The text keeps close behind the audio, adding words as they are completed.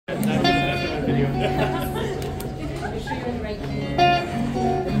you.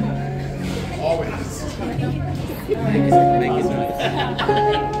 Always. Thank you so much.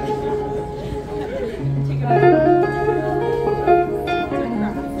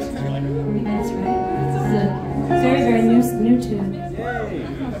 Very, very new tune.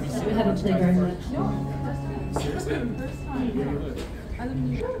 We haven't played very much.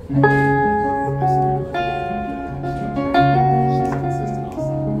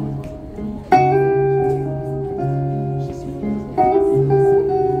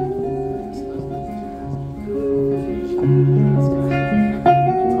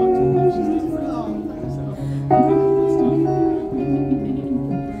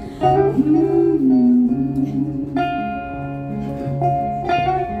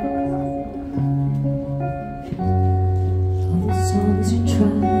 Songs you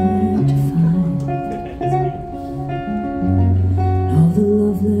tried to find, all the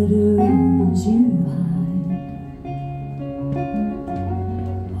love letters you hide,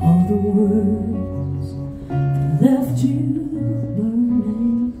 all the words that left you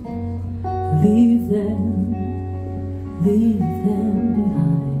burning, leave them behind.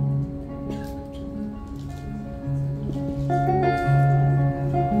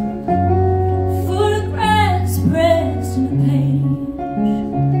 Photographs pressed in a page,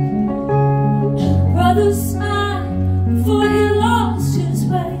 brother sighed before he lost his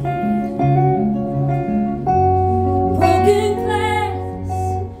way. Broken glass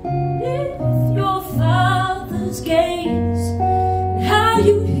beneath your father's gaze, how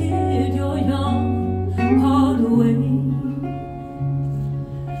you hid your young heart away.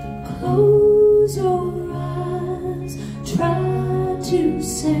 Close your eyes, try to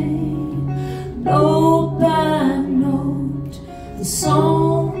say note by note the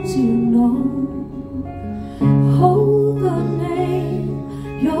songs you know. Hold the name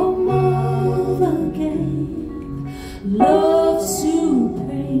your mother gave, love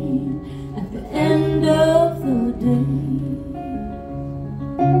supreme at the end of the day.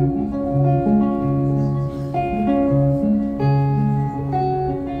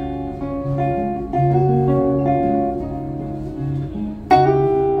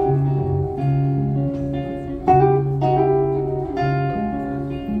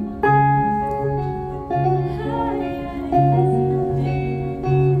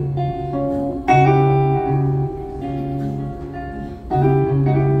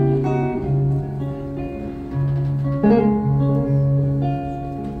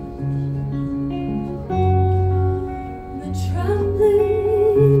 The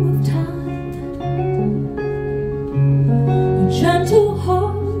trembling of time, a gentle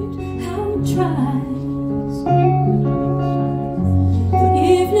heart, how it tries. The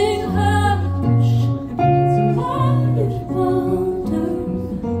evening hush, quiet wonder,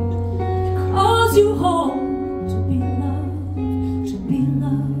 calls you home.